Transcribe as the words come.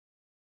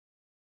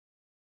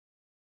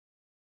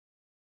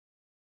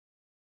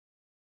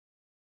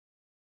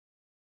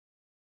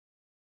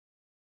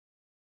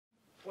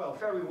Well,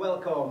 very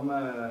welcome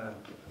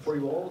for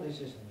you all.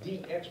 This is the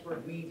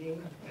expert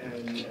meeting,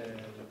 and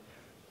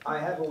I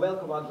have a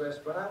welcome address,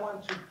 but I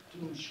want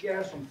to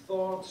share some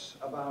thoughts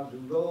about the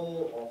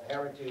role of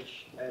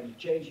heritage and the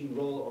changing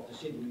role of the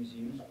city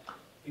museums,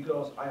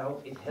 because I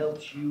hope it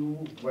helps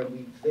you when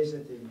we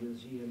visit the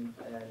museum,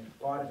 and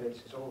part of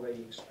it is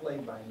already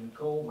explained by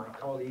Nicole, my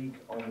colleague,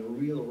 on the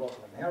real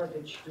Rotterdam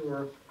Heritage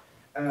Tour.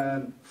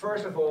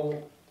 First of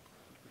all,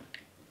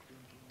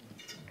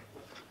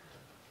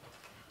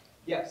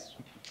 yes.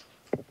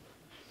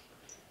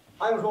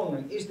 I was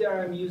wondering, is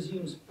there a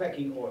museum's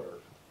pecking order?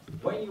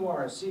 When you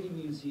are a city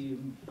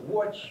museum,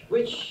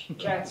 which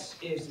cat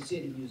is the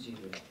city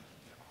museum?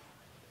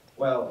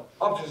 Well,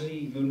 obviously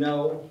you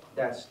know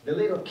that the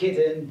little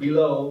kitten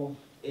below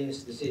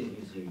is the city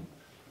museum.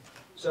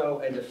 So,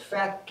 and the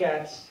fat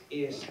cat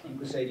is, you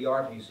could say, the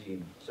art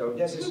museum. So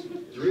this is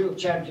the real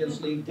Champions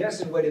League,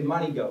 this is where the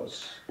money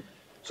goes.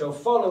 So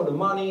follow the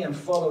money and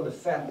follow the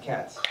fat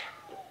cat.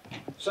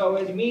 So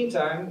in the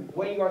meantime,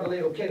 when you are the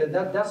little kitten,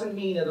 that doesn't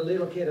mean that a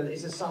little kitten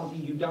is something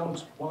you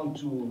don't want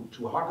to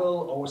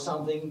huggle or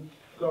something,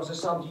 because it's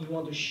something you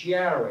want to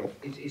share with.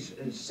 It is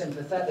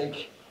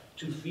sympathetic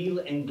to feel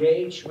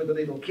engaged with a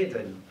little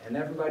kitten. And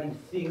everybody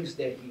thinks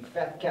that the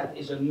fat cat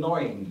is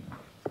annoying.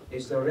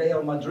 It's the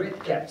Real Madrid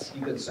cat,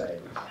 you could say.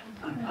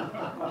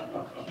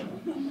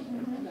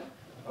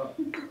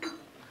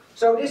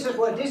 So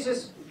this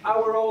is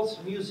our old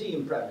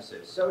museum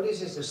premises. So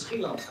this is the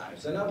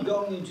Schielandhuis. I'm not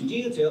going into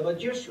detail, but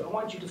just I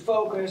want you to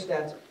focus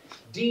that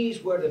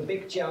these were the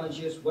big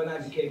challenges when I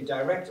became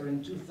director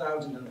in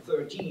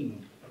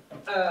 2013.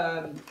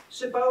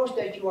 Suppose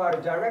that you are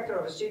a director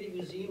of a city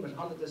museum with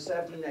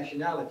 170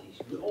 nationalities.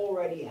 We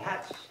already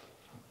had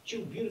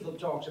two beautiful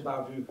talks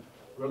about the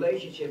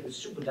relationship with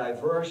super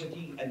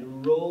diversity and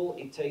the role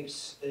it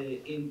takes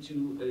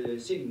into a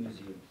city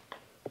museum.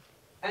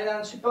 And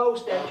then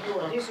suppose that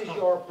this is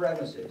your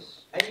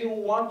premises, and you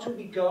want to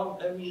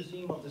become a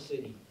museum of the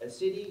city, a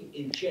city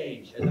in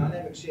change, a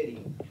dynamic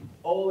city,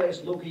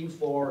 always looking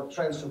for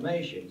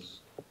transformations.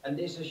 And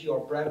this is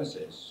your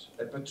premises,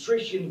 a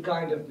patrician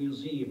kind of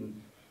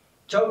museum,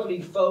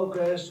 totally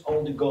focused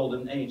on the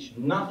Golden Age.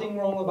 Nothing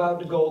wrong about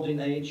the Golden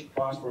Age,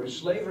 past for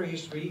slavery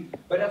history,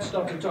 but that's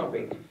not the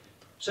topic.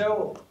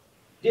 So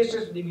this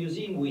is the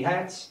museum we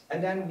had,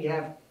 and then we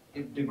have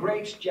the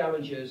great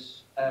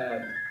challenges.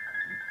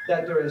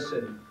 That there is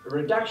a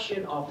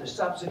reduction of the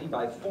subsidy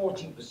by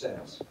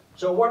 40%.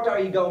 So what are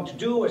you going to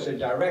do as a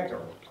director?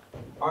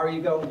 Are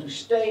you going to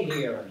stay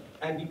here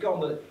and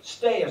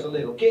stay as a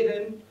little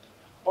kitten?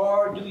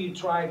 Or do you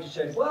try to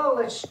say, well,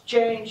 let's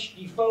change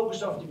the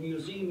focus of the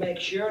museum, make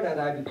sure that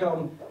I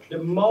become the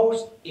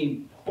most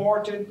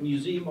important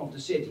museum of the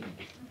city.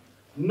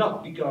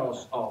 Not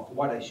because of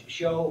what I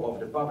show of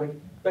the public,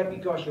 but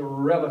because you're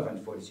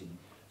relevant for the city.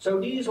 So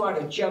these are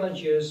the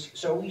challenges.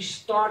 So we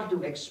started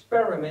to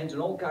experiment in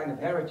all kinds of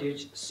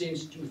heritage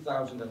since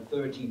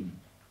 2013.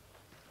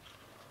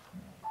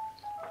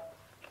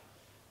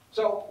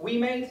 So we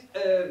made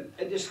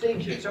a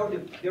distinction. So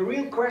the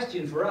real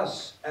question for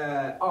us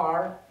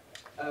are,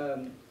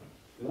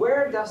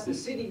 where does the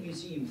city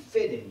museum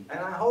fit in? And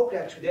I hope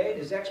that today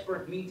this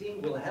expert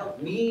meeting will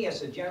help me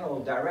as a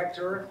general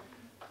director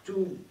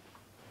to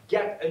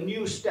get a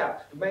new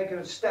step, to make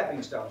a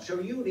stepping stone. So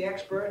you, the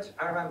expert,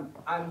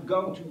 I'm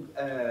going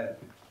to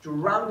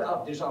round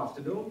up this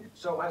afternoon.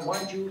 So I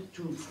want you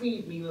to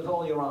feed me with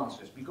all your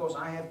answers, because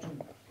I have to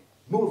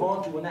move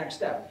on to the next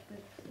step.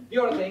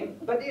 The other thing,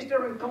 but is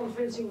there a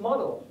convincing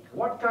model?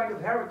 What kind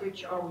of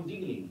heritage are we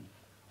dealing?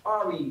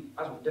 Are we,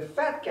 as the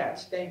fat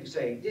cats tend to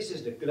say, this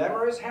is the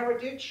glamorous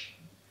heritage.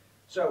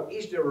 So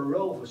is there a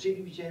role for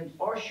city museums,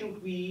 or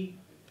should we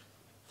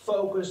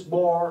focus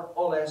more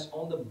or less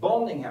on the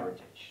bonding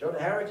heritage? So the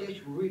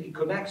heritage really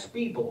connects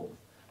people.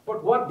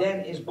 But what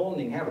then is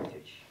bonding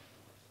heritage?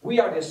 We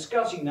are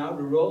discussing now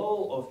the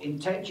role of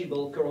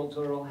intangible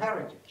cultural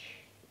heritage.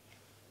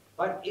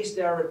 But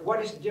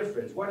what is the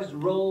difference? What is the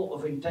role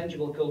of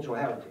intangible cultural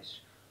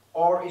heritage?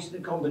 Or is it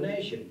a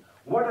combination?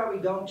 What are we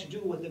going to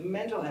do with the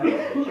mental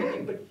heritage?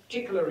 And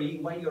particularly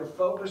when you're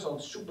focused on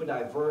super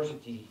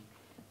diversity,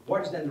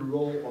 what is then the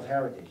role of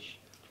heritage?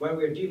 When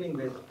we're dealing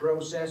with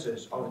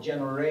processes of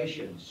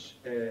generations,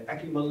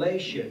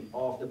 accumulation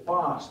of the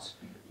past,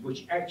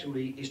 which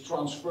actually is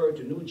transferred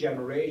to new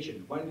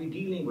generations. When we're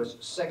dealing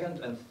with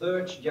second and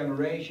third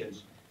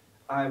generations,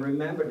 I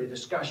remember the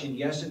discussion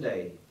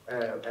yesterday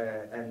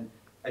and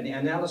the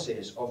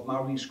analysis of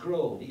Maurice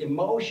Krul, the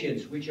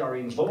emotions which are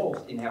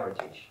involved in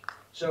heritage.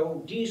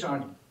 So these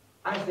are,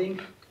 I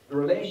think, the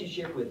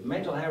relationship with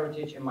mental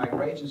heritage and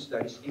migration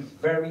studies is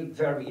very,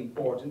 very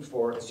important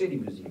for a city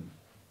museum.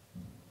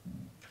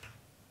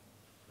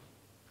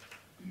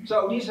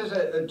 So this is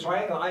a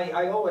triangle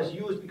I always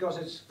use because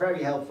it's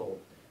very helpful.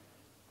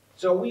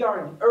 So we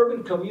are in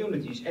urban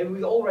communities, and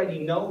we already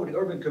know the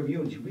urban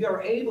communities. We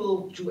are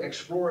able to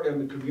explore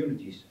urban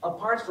communities.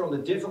 Apart from the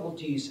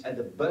difficulties and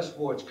the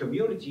buzzwords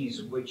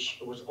communities,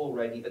 which was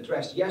already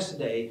addressed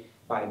yesterday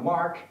by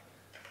Mark.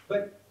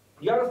 But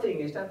the other thing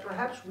is that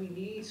perhaps we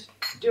need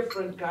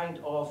different kind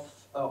of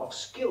of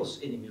skills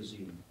in the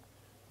museum.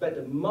 But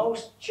the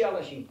most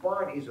challenging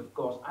part is, of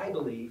course, I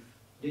believe,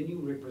 the new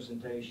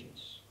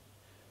representations.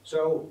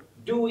 So,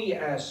 do we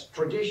as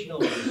traditional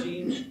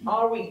museums,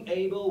 are we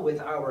able with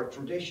our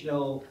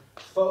traditional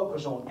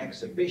focus on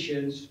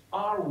exhibitions,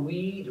 are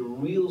we the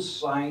real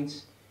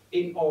site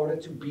in order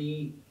to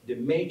be the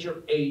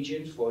major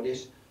agent for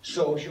this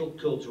social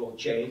cultural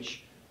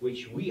change,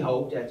 which we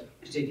hope that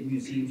city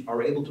museums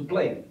are able to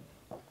play?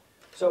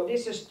 So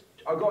this is,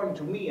 according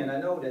to me, and I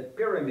know that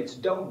pyramids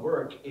don't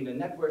work in a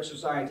network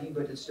society,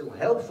 but it's still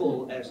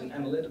helpful as an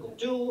analytical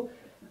tool.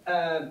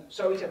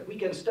 So he said, we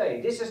can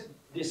stay.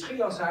 This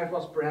Schieland site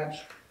was perhaps,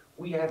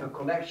 we have a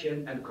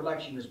collection, and the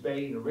collection is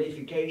based on a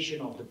reification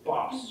of the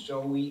past.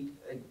 So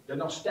the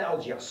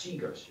nostalgia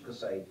seekers, you could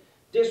say.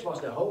 This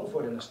was the home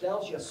for the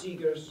nostalgia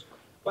seekers,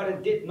 but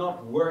it did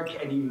not work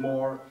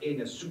anymore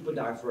in a super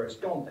diverse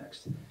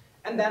context.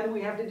 And then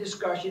we have the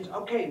discussions,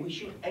 okay, we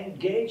should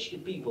engage the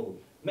people,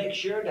 make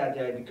sure that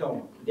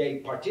they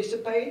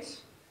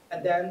participate,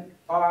 and then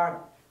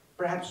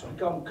perhaps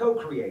become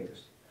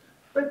co-creators.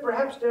 But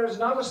perhaps there's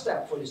another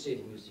step for the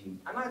City Museum,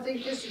 and I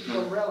think this is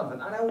more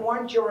relevant, and I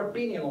want your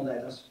opinion on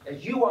that,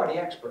 as you are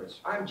the experts.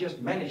 I'm just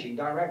managing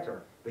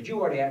director, but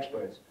you are the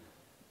experts.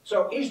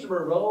 So is there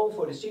a role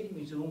for the City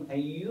Museum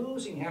and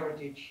using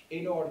heritage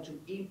in order to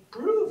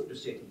improve the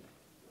city?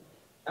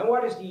 And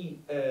what is the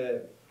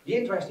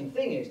interesting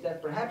thing is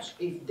that perhaps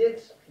if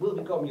this will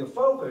become your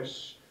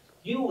focus,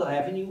 you will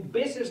have a new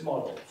business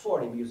model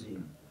for the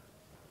museum.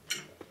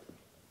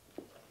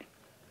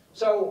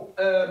 So,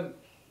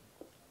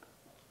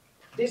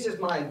 this is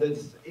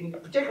in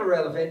particular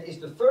relevant is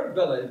the third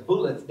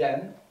bullet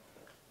then,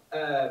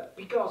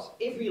 because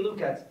if we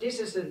look at, the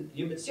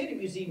City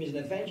Museum is an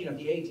invention of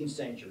the 18th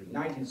century,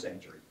 19th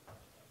century.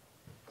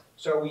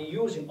 So we're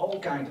using all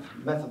kinds of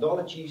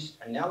methodologies,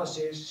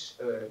 analysis,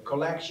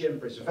 collection,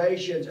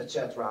 preservations,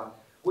 etc.,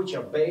 which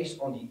are based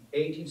on the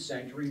 18th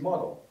century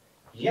model.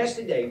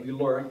 Yesterday we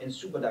learned in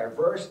super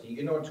diversity,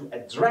 in order to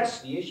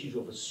address the issues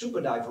of a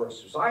super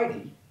diverse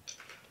society,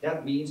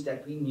 that means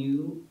that we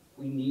need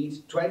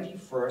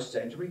 21st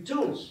century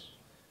tools.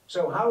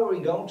 So how are we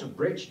going to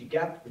bridge the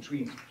gap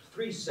between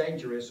 3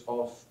 centuries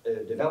of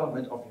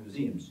development of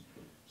museums?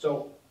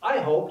 So I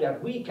hope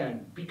that we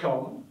can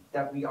become,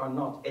 that we are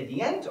not at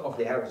the end of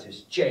the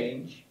heritage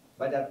change,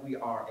 but that we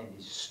are in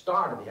the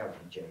start of the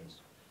heritage change.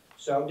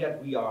 So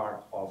that we are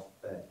of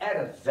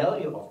added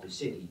value of the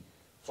city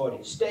for the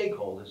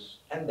stakeholders,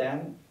 and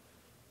then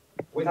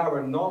with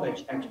our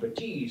knowledge,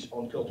 expertise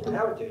on cultural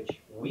heritage,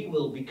 we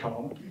will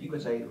become, you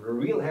could say,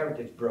 real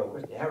heritage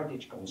brokers, the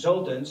heritage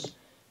consultants.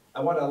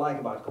 And what I like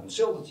about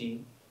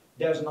consultancy,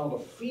 there's another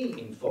fee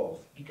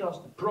involved,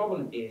 because the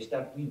problem is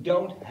that we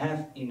don't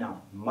have enough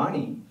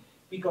money,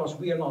 because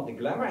we are not the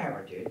glamour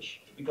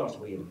heritage, because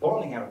we are the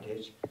bonding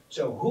heritage.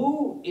 So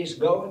who is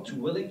going to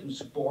willing to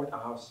support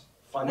us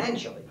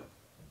financially?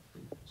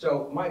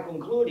 So my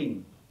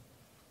concluding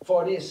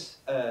for this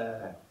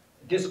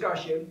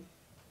discussion,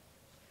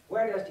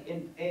 where does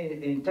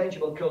the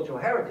intangible cultural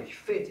heritage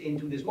fit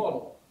into this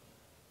model?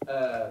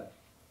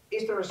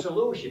 Is there a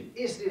solution?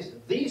 Is this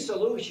the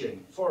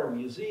solution for a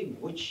museum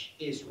which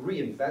is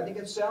reinventing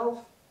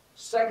itself?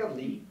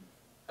 Secondly,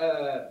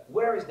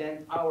 where is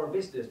then our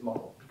business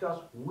model?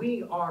 Because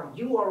we are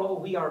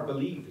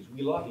believers.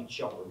 We love each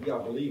other. We are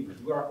believers.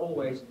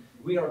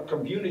 We are a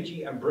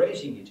community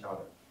embracing each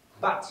other.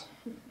 But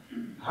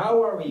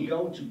how are we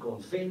going to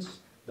convince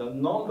the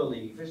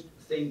non-believers to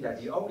think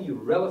that the only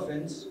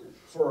relevance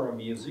for a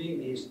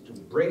museum is to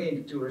bring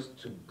in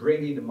tourists, to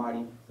bring in the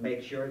money,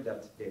 make sure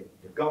that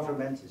the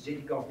government, the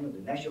city government,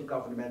 the national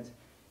government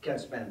can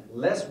spend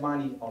less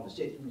money on the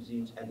city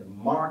museums and the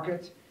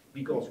market,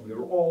 because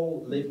we're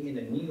all living in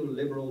a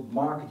neoliberal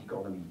market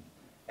economy.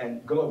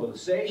 And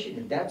globalization,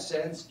 in that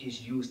sense,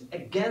 is used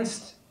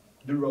against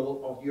the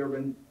role of the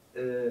urban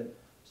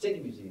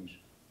city museums.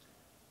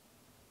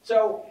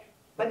 So,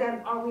 but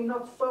then are we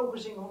not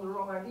focusing on the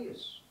wrong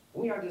ideas?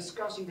 We are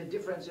discussing the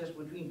differences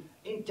between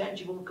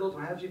intangible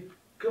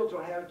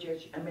cultural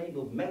heritage and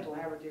maybe mental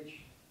heritage.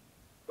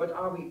 But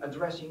are we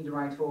addressing the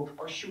right folks,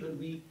 or shouldn't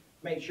we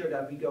make sure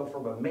that we go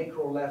from a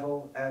macro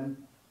level and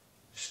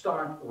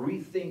start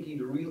rethinking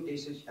the real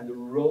issues and the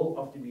role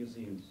of the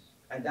museums?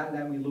 And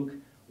then we look,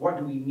 what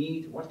do we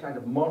need, what kind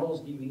of models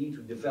do we need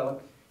to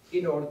develop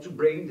in order to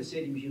bring the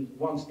city museum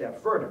one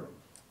step further?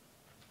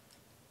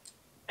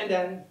 And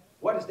then,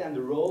 what is then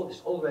the role?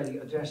 It's already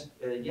addressed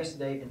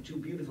yesterday in 2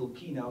 beautiful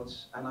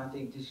keynotes, and I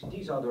think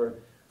these are the,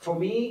 for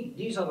me,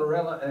 these are the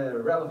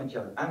relevant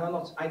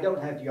challenges. I don't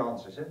have the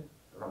answers,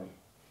 right?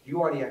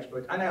 You are the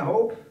expert, and I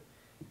hope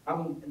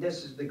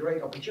this is the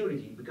great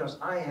opportunity, because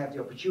I have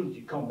the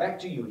opportunity to come back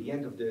to you at the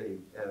end of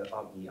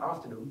the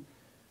afternoon.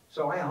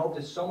 So I hope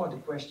that some of the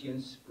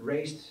questions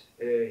raised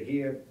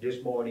here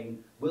this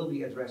morning will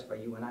be addressed by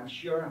you, and I'm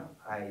sure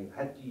I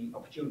had the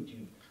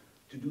opportunity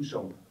to do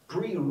some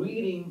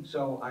pre-reading,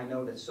 so I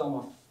know that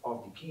some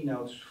of the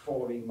keynotes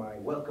following my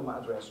welcome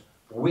address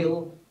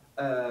will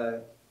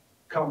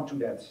come to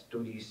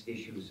these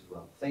issues as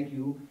well. Thank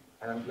you,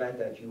 And I'm glad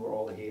that you are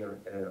all here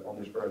on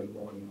this early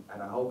morning,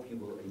 and I hope you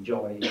will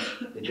enjoy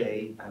the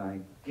day. And I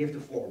give the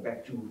floor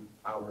back to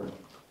our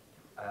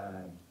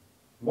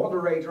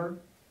moderator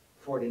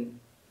for the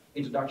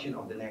introduction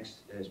of the next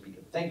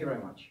speaker. Thank you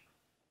very much.